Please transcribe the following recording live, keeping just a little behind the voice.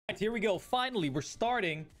here we go. Finally, we're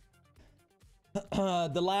starting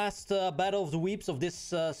the last battle of the Weebz of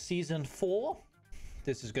this season 4.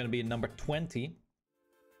 This is going to be number 20.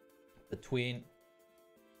 Between...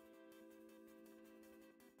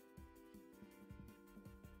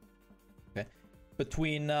 Okay.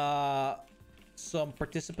 Between some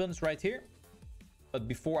participants right here. But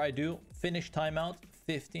before I do, finish timeout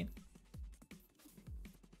 15.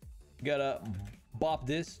 Gotta bop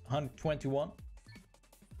this 121.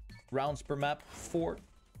 Rounds per map 4.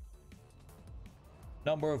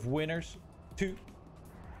 Number of winners 2.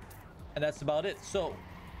 And that's about it. So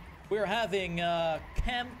we're having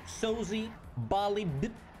Cam, Sozi, Bali,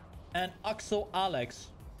 Bip, and Axel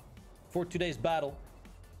Alex for today's battle.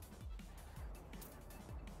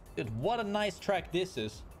 Dude, what a nice track this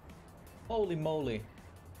is. Holy moly.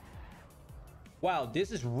 Wow, this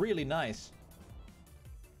is really nice.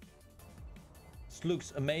 This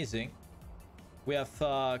looks amazing. We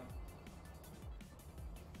have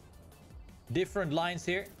different lines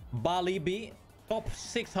here. Bali B, top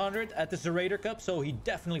 600 at the Zerator Cup, so he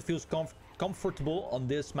definitely feels comfortable on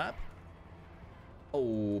this map.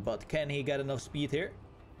 Oh, but can he get enough speed here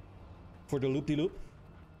for the loop-de-loop?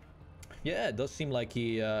 Yeah, it does seem like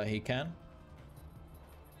he can.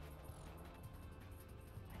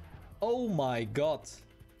 Oh my god.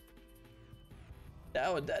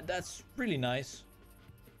 That's really nice.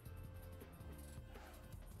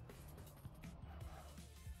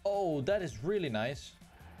 Oh, that is really nice.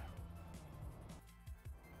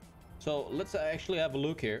 So let's actually have a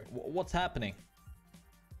look here. What's happening?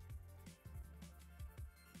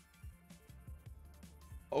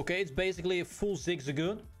 Okay, it's basically a full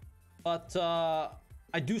zigzagoon. But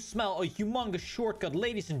I do smell a humongous shortcut,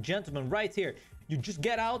 ladies and gentlemen, right here. You just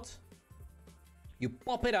get out. You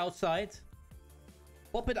pop it outside.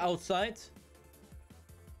 Pop it outside.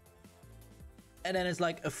 And then it's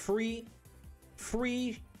like a free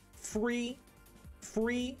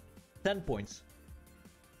 10 points.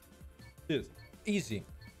 Dude, easy.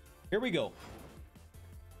 Here we go.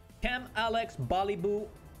 Cam, Alex, Baliboo,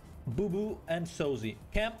 Boo Boo, and Sozi.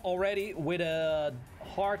 Cam already with a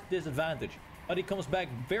hard disadvantage. But he comes back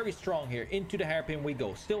very strong here. Into the hairpin we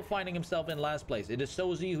go. Still finding himself in last place. It is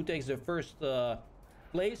Sozi who takes the first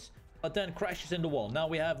place. But then crashes in the wall. Now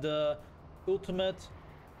we have the ultimate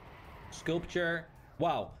sculpture.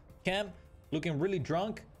 Wow. Cam looking really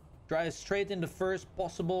drunk. Drives straight in the first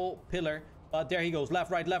possible pillar. But there he goes. Left,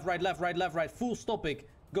 right, left, right, left, right, left, right. Full stopping.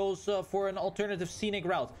 Goes for an alternative scenic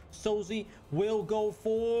route. Sozi will go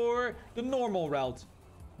for the normal route.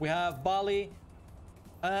 We have Bali.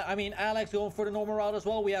 Alex going for the normal route as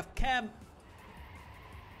well. We have Cam,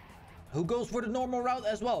 who goes for the normal route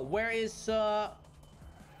as well. Where is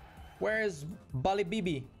Bali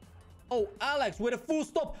Bibi? Oh, Alex with a full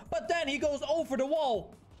stop. But then he goes over the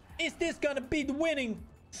wall. Is this gonna be the winning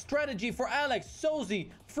strategy for Alex? Sozi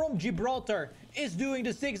from Gibraltar is doing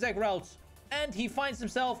the zigzag routes. And he finds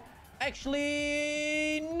himself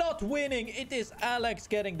actually not winning. It is Alex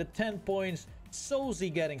getting the 10 points.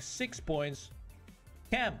 Sozi getting 6 points.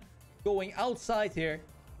 Cam going outside here.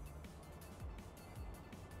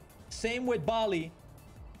 Same with Bali.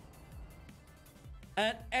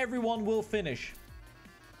 And everyone will finish.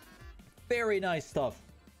 Very nice stuff.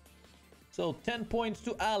 So 10 points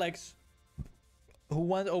to Alex, who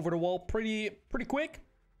went over the wall pretty quick.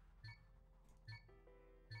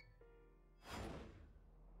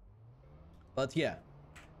 But yeah,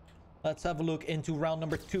 let's have a look into round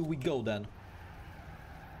number 2 we go then.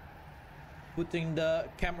 Putting the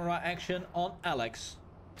camera action on Alex.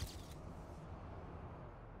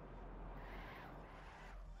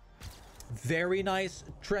 Very nice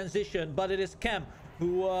transition, but it is Cam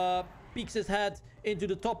who peeks his head into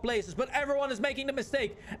the top places. But everyone is making the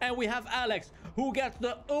mistake. And we have Alex who gets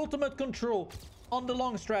the ultimate control on the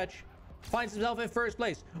long stretch. Finds himself in first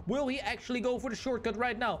place. Will he actually go for the shortcut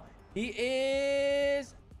right now? He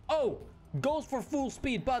is... Oh! Goes for full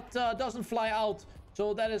speed, but doesn't fly out.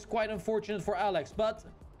 So that is quite unfortunate for Alex. But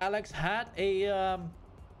Alex had a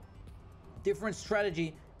different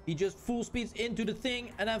strategy. He just full speeds into the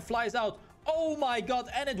thing and then flies out. Oh my god,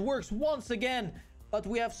 and it works once again. But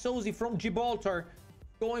we have Sozi from Gibraltar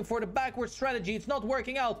going for the backward strategy. It's not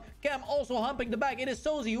working out. Cam also humping the back. It is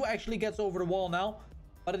Sozi who actually gets over the wall now.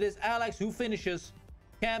 But it is Alex who finishes.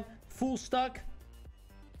 Cam full stuck.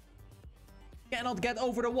 Cannot get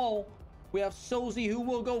over the wall. We have Sozi who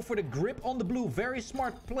will go for the grip on the blue. Very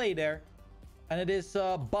smart play there. And it is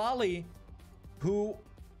Bali who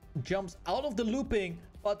jumps out of the looping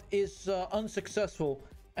but is unsuccessful.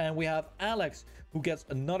 And we have Alex who gets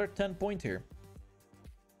another 10 point here.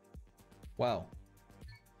 Wow.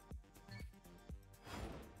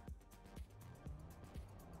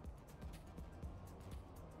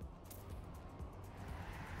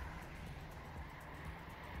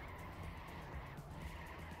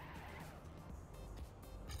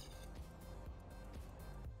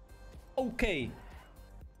 Okay.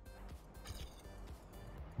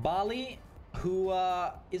 Bali, who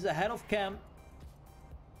is ahead of Cam.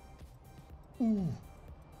 Ooh.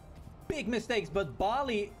 Big mistakes, but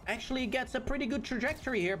Bali actually gets a pretty good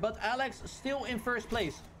trajectory here. But Alex still in first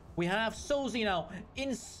place. We have Sozi now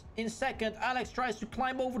in second. Alex tries to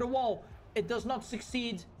climb over the wall. It does not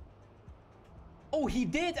succeed. Oh, he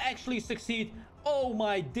did actually succeed. Oh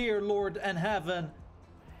my dear Lord and heaven.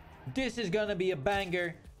 This is gonna be a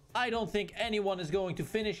banger. I don't think anyone is going to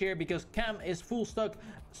finish here because Cam is full stuck.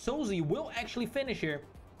 Sozi will actually finish here.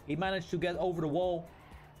 He managed to get over the wall.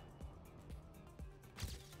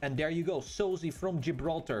 And there you go. Sozi from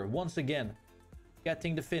Gibraltar once again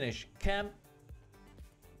getting the finish. Cam.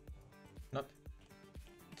 Not.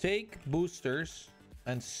 Take boosters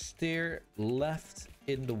and steer left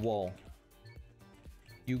in the wall.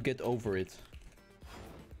 You get over it.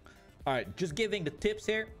 Alright, just giving the tips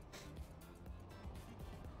here.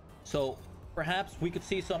 So, perhaps we could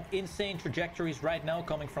see some insane trajectories right now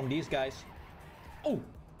coming from these guys. Oh!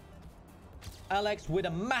 Alex with a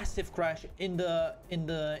massive crash in the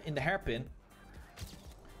hairpin.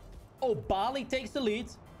 Oh, Bali takes the lead.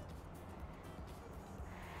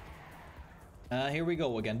 Here we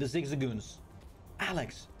go again, the Zigzagoons.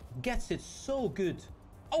 Alex gets it so good.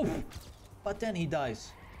 Oh! But then he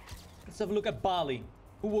dies. Let's have a look at Bali.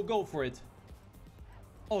 Who will go for it?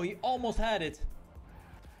 Oh, he almost had it.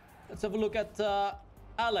 Let's have a look at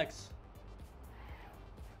Alex.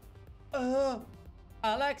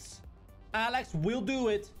 Alex. Alex will do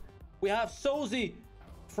it. We have Sozi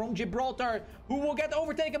from Gibraltar who will get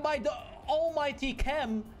overtaken by the almighty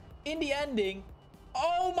Cam in the ending.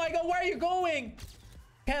 Oh my god, where are you going?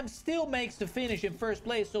 Cam still makes the finish in first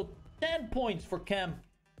place. So 10 points for Cam.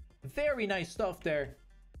 Very nice stuff there.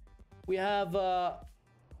 We have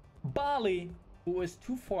Bali, who is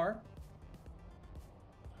too far.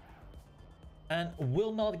 And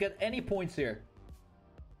will not get any points here.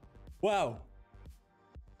 Wow.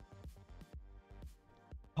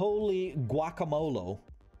 Holy guacamole.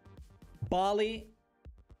 Bali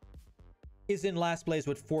is in last place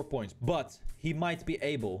with 4 points. But he might be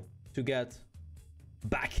able to get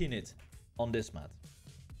back in it on this map.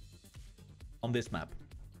 On this map.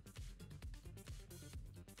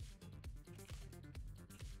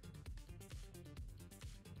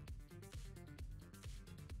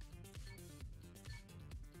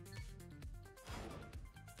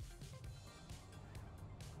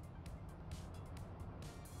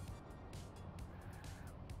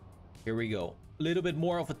 Here we go. A little bit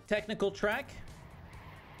more of a technical track.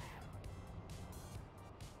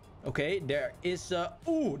 Okay, there is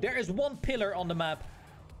there is one pillar on the map.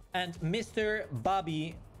 And Mr.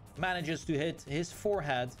 Bobby manages to hit his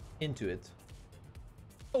forehead into it.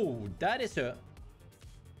 Oh, that is a...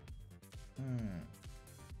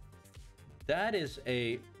 That is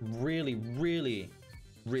a really, really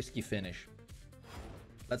risky finish.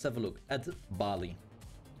 Let's have a look at Bali.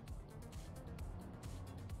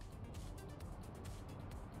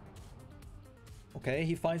 Okay,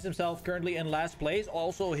 he finds himself currently in last place,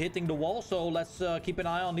 also hitting the wall. So let's keep an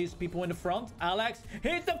eye on these people in the front. Alex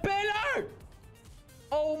hits the pillar!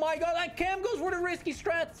 Oh my god, and Cam goes for the risky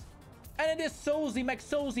strat. And it is Sozi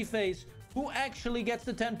McSozi face who actually gets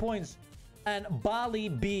the 10 points. And Bali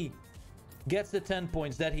B gets the 10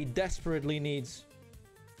 points that he desperately needs.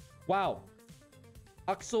 Wow.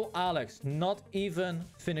 Axel Alex not even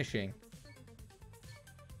finishing.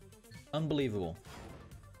 Unbelievable.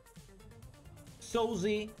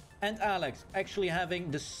 Sozi and Alex actually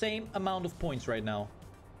having the same amount of points right now.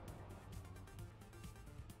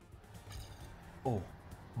 Oh,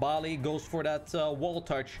 Bali goes for that wall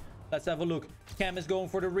touch. Let's have a look. Cam is going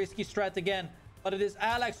for the risky strat again. But it is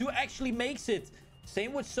Alex who actually makes it.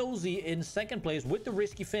 Same with Sozi in second place with the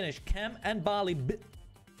risky finish. Cam and Bali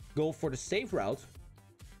go for the safe route.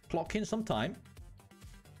 Clock in some time.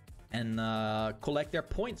 And collect their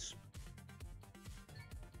points.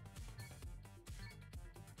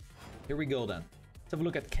 Here we go then. Let's have a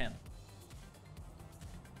look at Cam.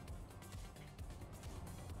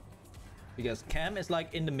 Because Cam is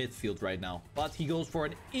like in the midfield right now. But he goes for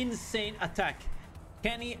an insane attack.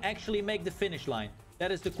 Can he actually make the finish line?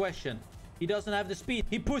 That is the question. He doesn't have the speed.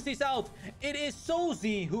 He pushes out. It is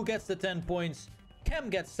Sozi who gets the 10 points. Cam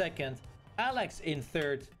gets second. Alex in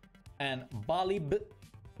third. And Bali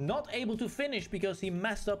not able to finish because he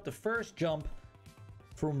messed up the first jump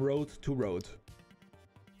from road to road.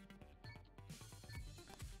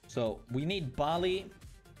 So we need Bali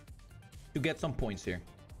to get some points here.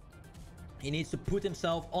 He needs to put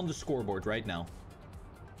himself on the scoreboard right now.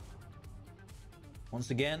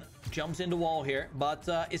 Once again, jumps in the wall here, but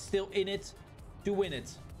is still in it to win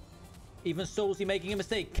it. Even Sozi making a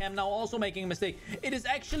mistake. Cam now also making a mistake. It is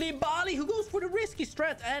actually Bali who goes for the risky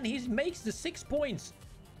strat. And he makes the 6 points.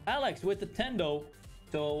 Alex with the 10 though.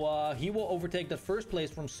 So he will overtake that first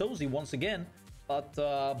place from Sozi once again. But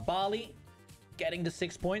Bali getting the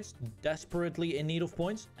 6 points. Desperately in need of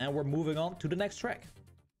points. And we're moving on to the next track.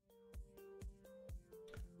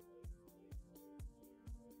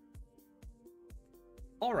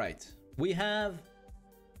 Alright. We have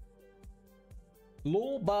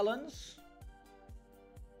low balance.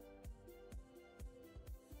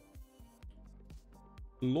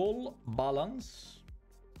 LOL balance.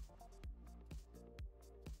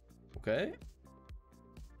 Okay.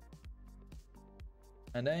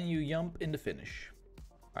 And then you jump in the finish.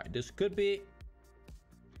 Alright, this could be...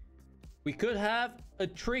 We could have a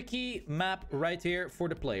tricky map right here for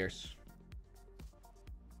the players.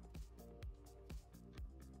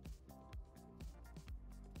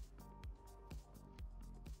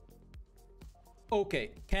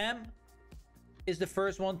 Okay, Cam is the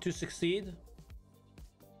first one to succeed.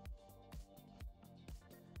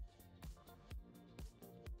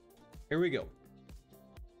 Here we go.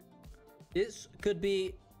 This could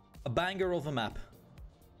be a banger of a map.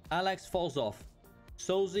 Alex falls off.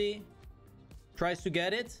 Sozi tries to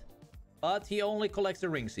get it, but he only collects the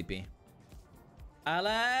ring CP.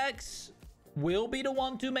 Alex will be the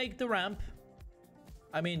one to make the ramp.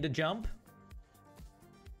 I mean the jump.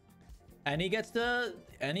 And he gets the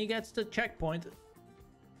checkpoint.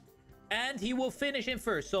 And he will finish in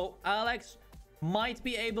first. So Alex might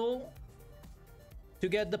be able to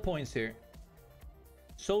get the points here.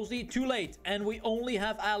 Sozi too late. And we only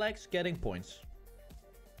have Alex getting points.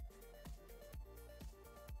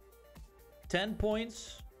 10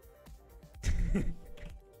 points.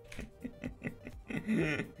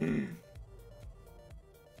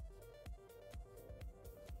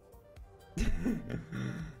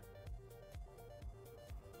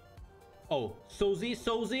 Oh,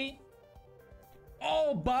 Sozi.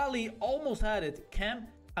 Oh, Bali almost had it. Cam,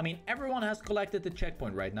 I mean, everyone has collected the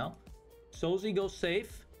checkpoint right now. Sozi goes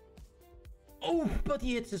safe. Oh, but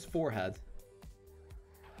he hits his forehead.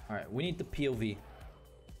 All right, we need the POV.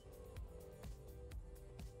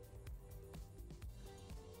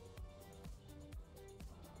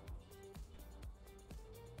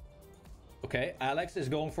 Okay, Alex is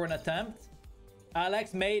going for an attempt.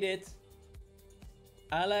 Alex made it.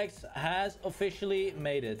 Alex has officially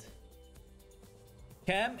made it.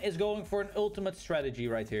 Cam is going for an ultimate strategy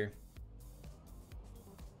right here.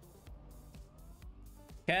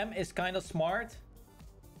 Cam is kind of smart.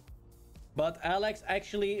 But Alex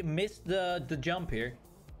actually missed the jump here.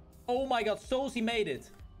 Oh my god, Sozi made it.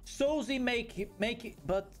 Sozi make it,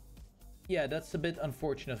 but yeah, that's a bit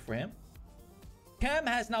unfortunate for him. Cam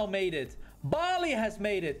has now made it. Bali has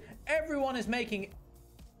made it. Everyone is making it.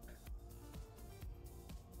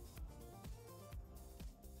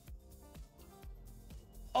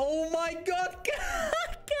 Oh my god,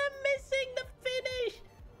 Cam missing the finish.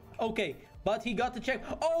 Okay, but he got the check.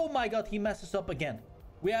 Oh my god, he messes up again.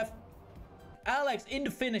 We have Alex in the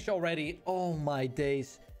finish already. Oh my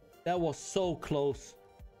days. That was so close.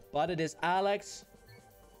 But it is Alex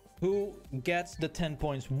who gets the 10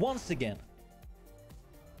 points once again.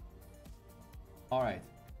 All right,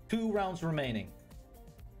 2 rounds remaining.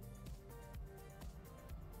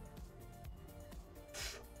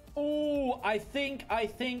 Oh, I think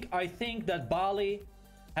that Bali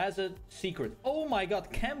has a secret. Oh my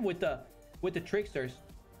god, Cam with the tricksters.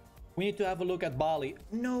 We need to have a look at Bali.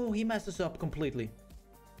 No, he messes up completely.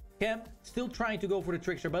 Cam still trying to go for the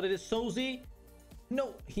trickster, but it is Sozi.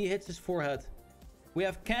 No, he hits his forehead. We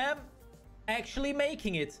have Cam actually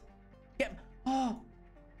making it. Cam, oh.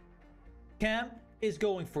 Cam is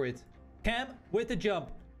going for it. Cam with the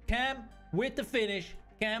jump. Cam with the finish.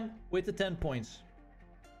 Cam with the 10 points.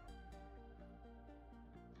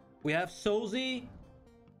 We have Sozi.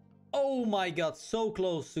 Oh my god, so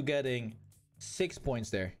close to getting 6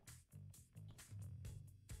 points there.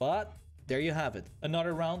 But there you have it.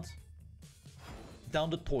 Another round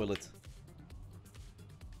down the toilet.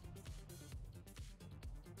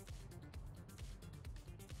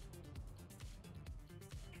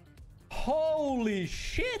 Holy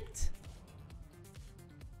shit!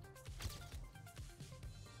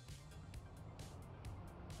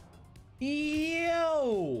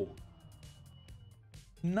 Yo!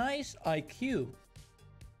 Nice IQ.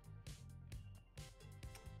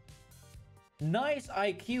 Nice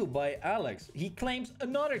IQ by Alex. He claims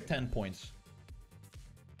another 10 points.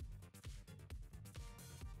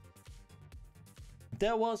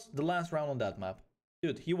 That was the last round on that map.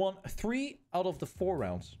 Dude, he won 3 out of the 4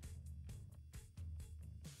 rounds.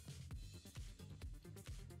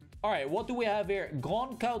 All right, what do we have here?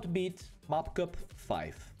 Grand Cout Beat Map Cup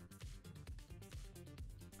 5.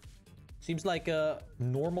 Seems like a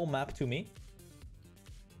normal map to me.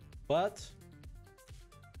 But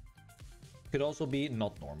could also be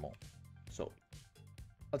not normal. So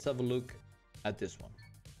let's have a look at this one.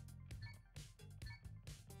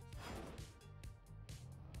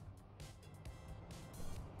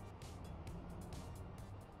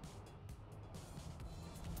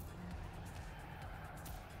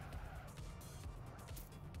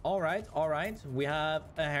 All right. We have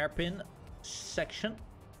a hairpin section.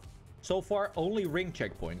 So far, only ring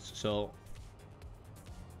checkpoints. So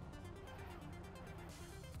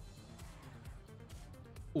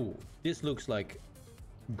ooh, this looks like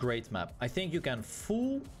great map. I think you can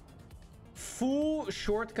full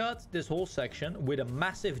shortcut this whole section with a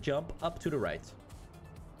massive jump up to the right.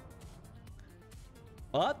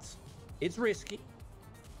 But it's risky.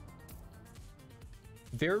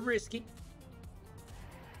 Very risky.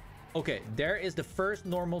 Okay, there is the first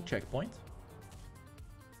normal checkpoint.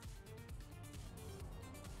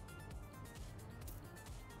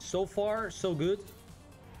 So far, so good.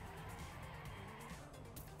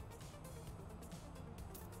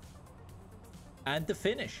 And the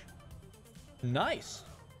finish. Nice.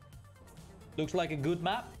 Looks like a good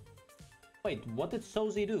map. Wait, what did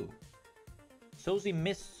Sozi do? Sozi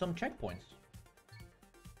missed some checkpoints.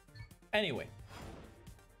 Anyway.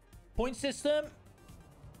 Point system.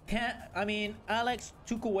 I mean, Alex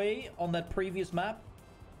took away on that previous map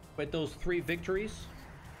with those 3 victories.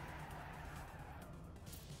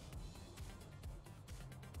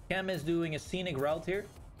 Cam is doing a scenic route here.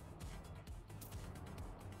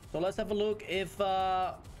 So let's have a look if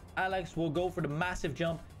Alex will go for the massive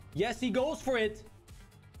jump. Yes, he goes for it.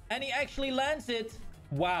 And he actually lands it.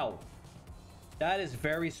 Wow. That is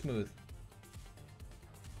very smooth.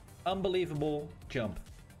 Unbelievable jump.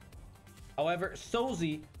 However,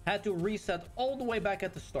 Sozi had to reset all the way back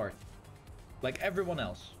at the start. Like everyone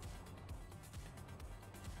else.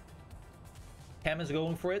 Cam is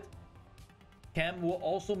going for it. Cam will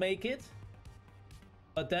also make it.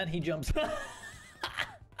 But then he jumps.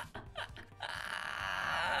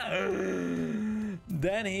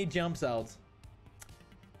 Then he jumps out.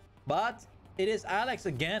 But it is Alex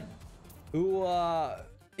again who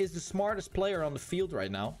is the smartest player on the field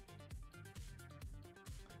right now.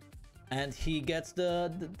 And he gets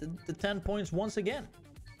the 10 points once again.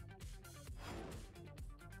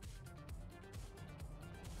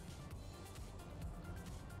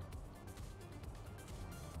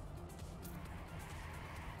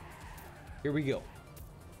 Here we go.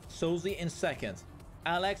 Sozi in second.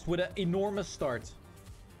 Alex with an enormous start.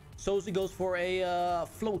 Sozi goes for a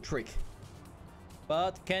flow trick.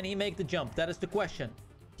 But can he make the jump? That is the question.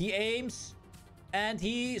 He aims and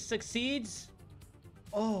he succeeds.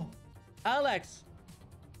 Oh, Alex.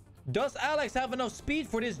 Does Alex have enough speed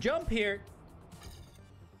for this jump here?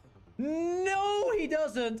 No, he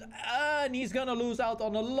doesn't. And he's gonna lose out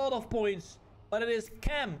on a lot of points. But it is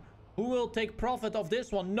Cam who will take profit of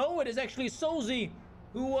this one. No, it is actually Sozi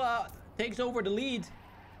who takes over the lead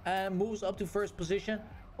and moves up to first position.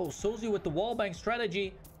 Oh, Sozi with the wallbang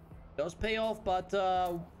strategy does pay off, but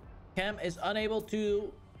Cam is unable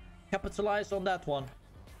to capitalize on that one.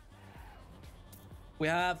 We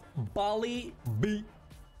have Bali B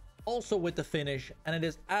also with the finish, and it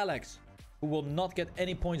is Alex who will not get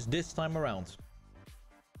any points this time around.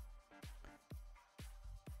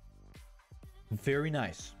 Very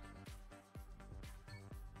nice.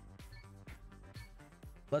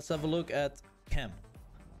 Let's have a look at Cam.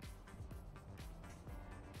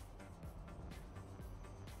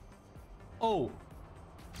 Oh,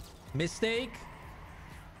 mistake.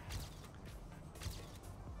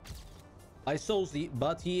 I Sozi,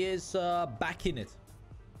 but he is back in it.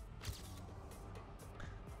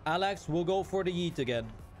 Alex will go for the yeet again.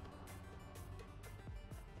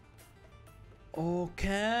 Oh,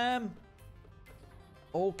 Cam.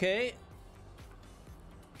 Okay.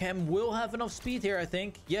 Cam will have enough speed here, I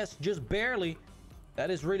think. Yes, just barely. That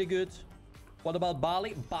is really good. What about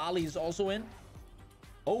Bali? Bali is also in.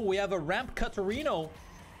 Oh, we have a ramp Katarino.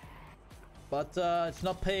 But it's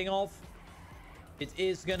not paying off. It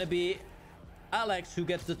is going to be Alex who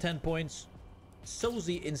gets the 10 points.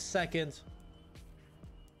 Sozi in second.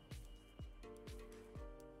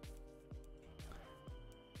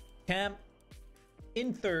 Cam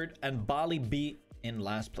in third and Bali B in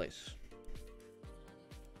last place.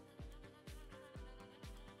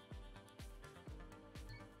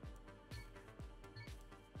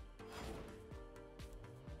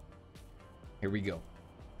 Here we go.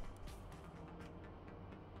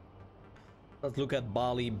 Let's look at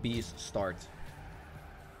Bali B's start.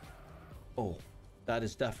 Oh, that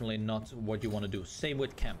is definitely not what you want to do. Same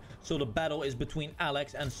with Cam. So the battle is between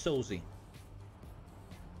Alex and Sozi.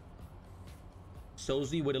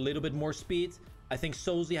 Sozi with a little bit more speed. I think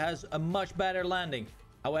Sozi has a much better landing.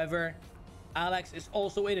 However, Alex is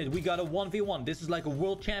also in it. We got a 1v1. This is like a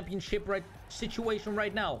world championship situation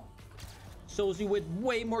right now. Sozi with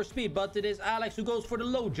way more speed, but it is Alex who goes for the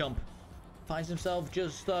low jump. Finds himself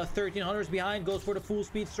just 1300s behind. Goes for the full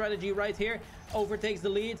speed strategy right here. Overtakes the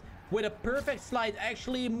lead with a perfect slide.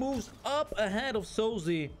 Actually moves up ahead of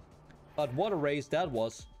Sozi. But what a race that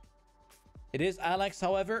was. It is Alex,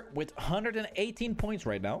 however, with 118 points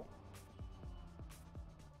right now.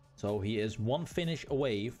 So he is one finish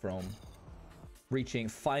away from reaching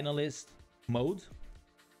finalist mode.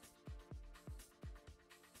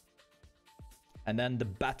 And then the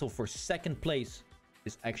battle for second place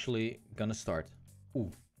is actually gonna start.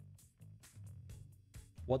 Ooh.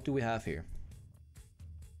 What do we have here?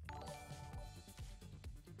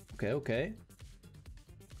 Okay.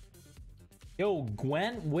 Yo,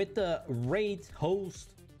 Gwen with the raid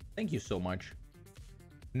host. Thank you so much.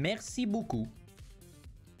 Merci beaucoup.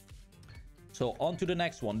 So on to the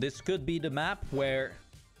next one. This could be the map where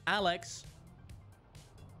Alex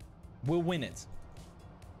will win it.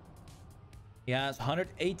 He has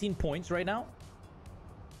 118 points right now.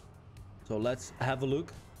 So let's have a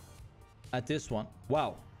look at this one.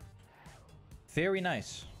 Wow. Very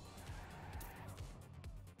nice.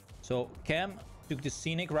 So Cam took the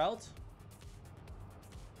scenic route.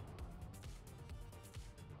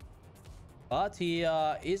 But he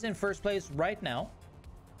is in first place right now.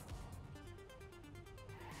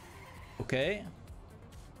 Okay.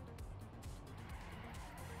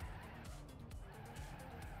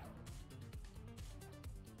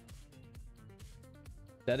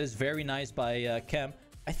 That is very nice by Cam.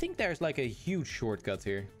 I think there's like a huge shortcut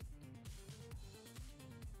here.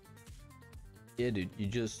 Yeah, dude, you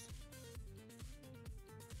just...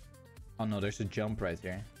 Oh no, there's a jump right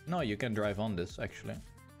here. No, you can drive on this, actually.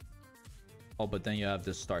 Oh, but then you have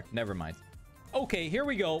to start. Never mind. Okay, here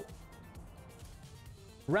we go.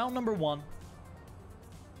 Round number 1.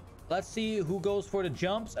 Let's see who goes for the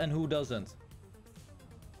jumps and who doesn't.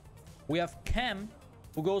 We have Cam,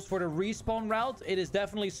 who goes for the respawn route. It is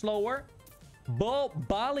definitely slower.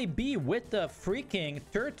 Bali B with the freaking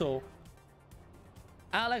turtle.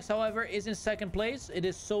 Alex, however, is in second place. It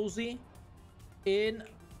is Sozi in...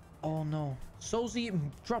 Oh, no. Sozi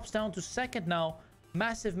drops down to second now.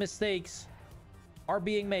 Massive mistakes are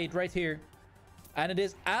being made right here. And it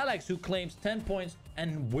is Alex who claims 10 points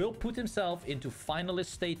and will put himself into finalist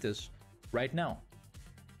status right now.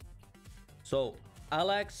 So,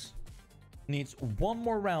 Alex needs one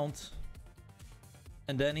more round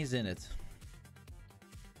and then he's in it.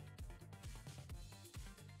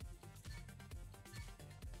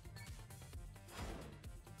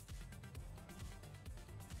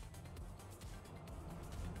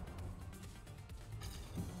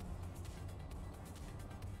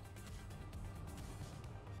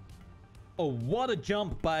 Oh, what a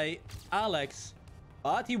jump by Alex.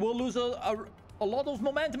 But he will lose a lot of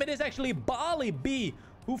momentum. It is actually Bali B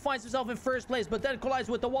who finds himself in first place, but then collides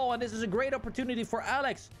with the wall. And this is a great opportunity for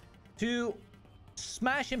Alex to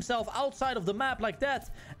smash himself outside of the map like that.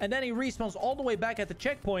 And then he respawns all the way back at the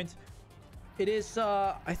checkpoint. It is,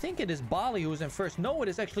 I think it is Bali who's in first. No, it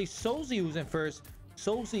is actually Sozi who's in first.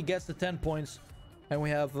 Sozi gets the 10 points. And we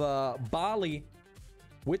have Bali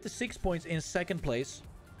with the 6 points in second place.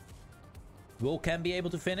 Will Cam be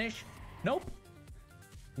able to finish? Nope.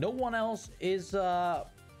 No one else is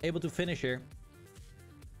able to finish here.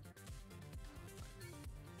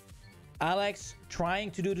 Alex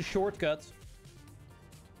trying to do the shortcut.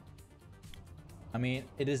 I mean,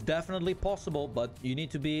 it is definitely possible, but you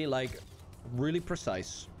need to be like really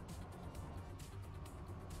precise.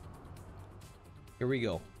 Here we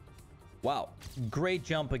go. Wow. Great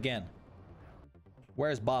jump again.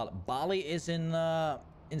 Where's Bali? Bali is in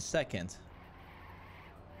second.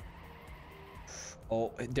 Oh,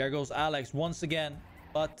 there goes Alex once again.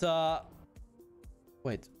 But,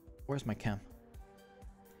 wait. Where's my cam?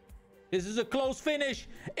 This is a close finish.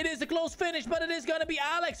 It is a close finish, but it is going to be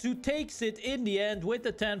Alex who takes it in the end with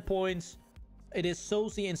the 10 points. It is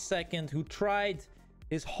Sozi in second, who tried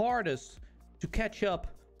his hardest to catch up.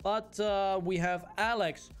 But we have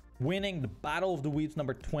Alex winning the Battle of the Weebz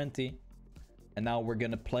number 20. And now we're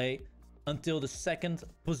going to play until the second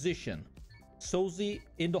position. Sozi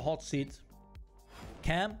in the hot seat.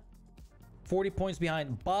 Cam, 40 points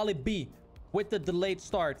behind. Bali B with the delayed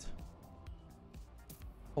start.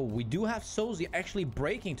 Oh, we do have Sozi actually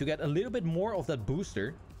braking to get a little bit more of that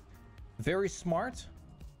booster. Very smart.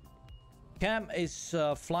 Cam is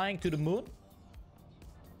flying to the moon.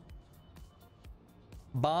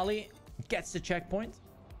 Bali gets the checkpoint.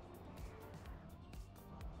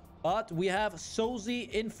 But we have Sozi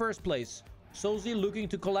in first place. Sozi looking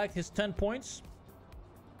to collect his 10 points.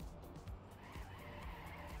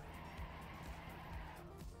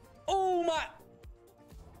 Oh my...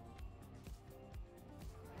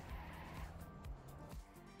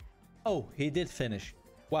 Oh, he did finish.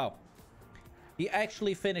 Wow. He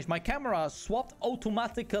actually finished. My camera swapped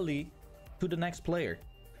automatically to the next player.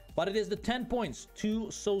 But it is the 10 points to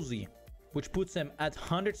Sozi, which puts him at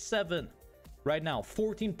 107 right now.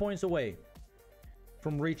 14 points away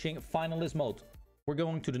from reaching finalist mode. We're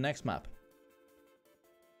going to the next map.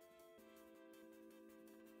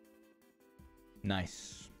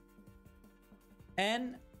 Nice.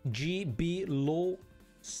 NGB LOL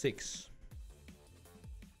 6.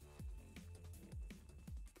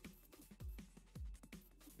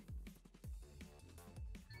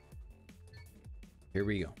 Here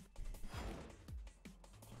we go.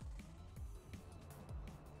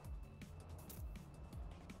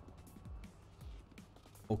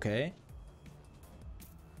 Okay.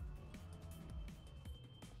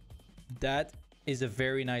 That is a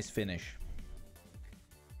very nice finish.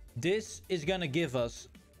 This is gonna give us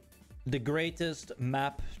the greatest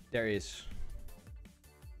map there is.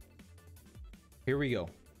 Here we go.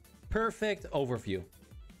 Perfect overview.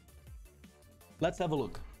 Let's have a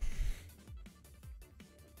look.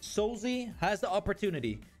 Sozi has the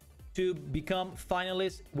opportunity to become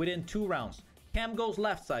finalist within 2 rounds. Cam goes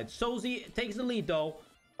left side. Sozi takes the lead though.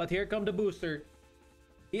 But here comes the booster.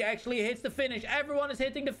 He actually hits the finish. Everyone is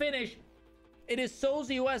hitting the finish. It is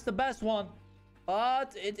Sozi who has the best one.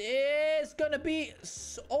 But it is gonna be...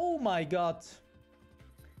 Oh my god.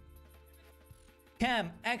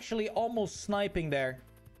 Cam actually almost sniping there.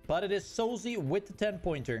 But it is Sozi with the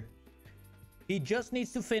 10-pointer. He just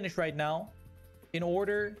needs to finish right now in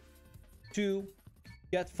order to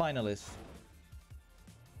get finalists.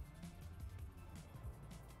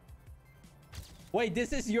 Wait,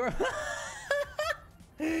 this is your...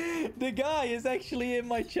 The guy is actually in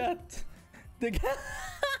my chat. The guy...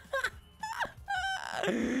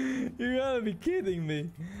 You gotta be kidding me.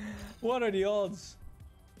 What are the odds?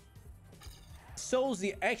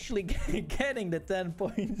 Sozi actually getting the 10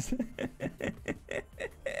 points.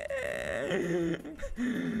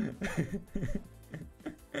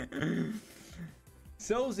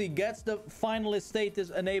 Sozi gets the finalist status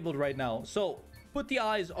enabled right now. So, put the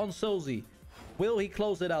eyes on Sozi. Will he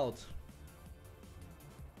close it out?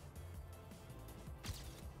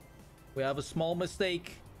 We have a small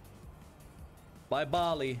mistake by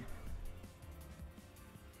Bali.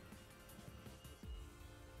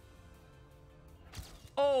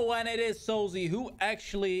 Oh, and it is Sozi who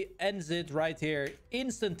actually ends it right here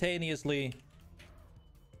instantaneously.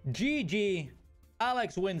 GG.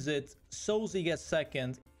 Alex wins it. Sozi gets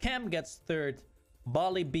second. Cam gets third.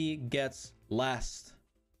 Bali B gets last.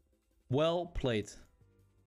 Well played.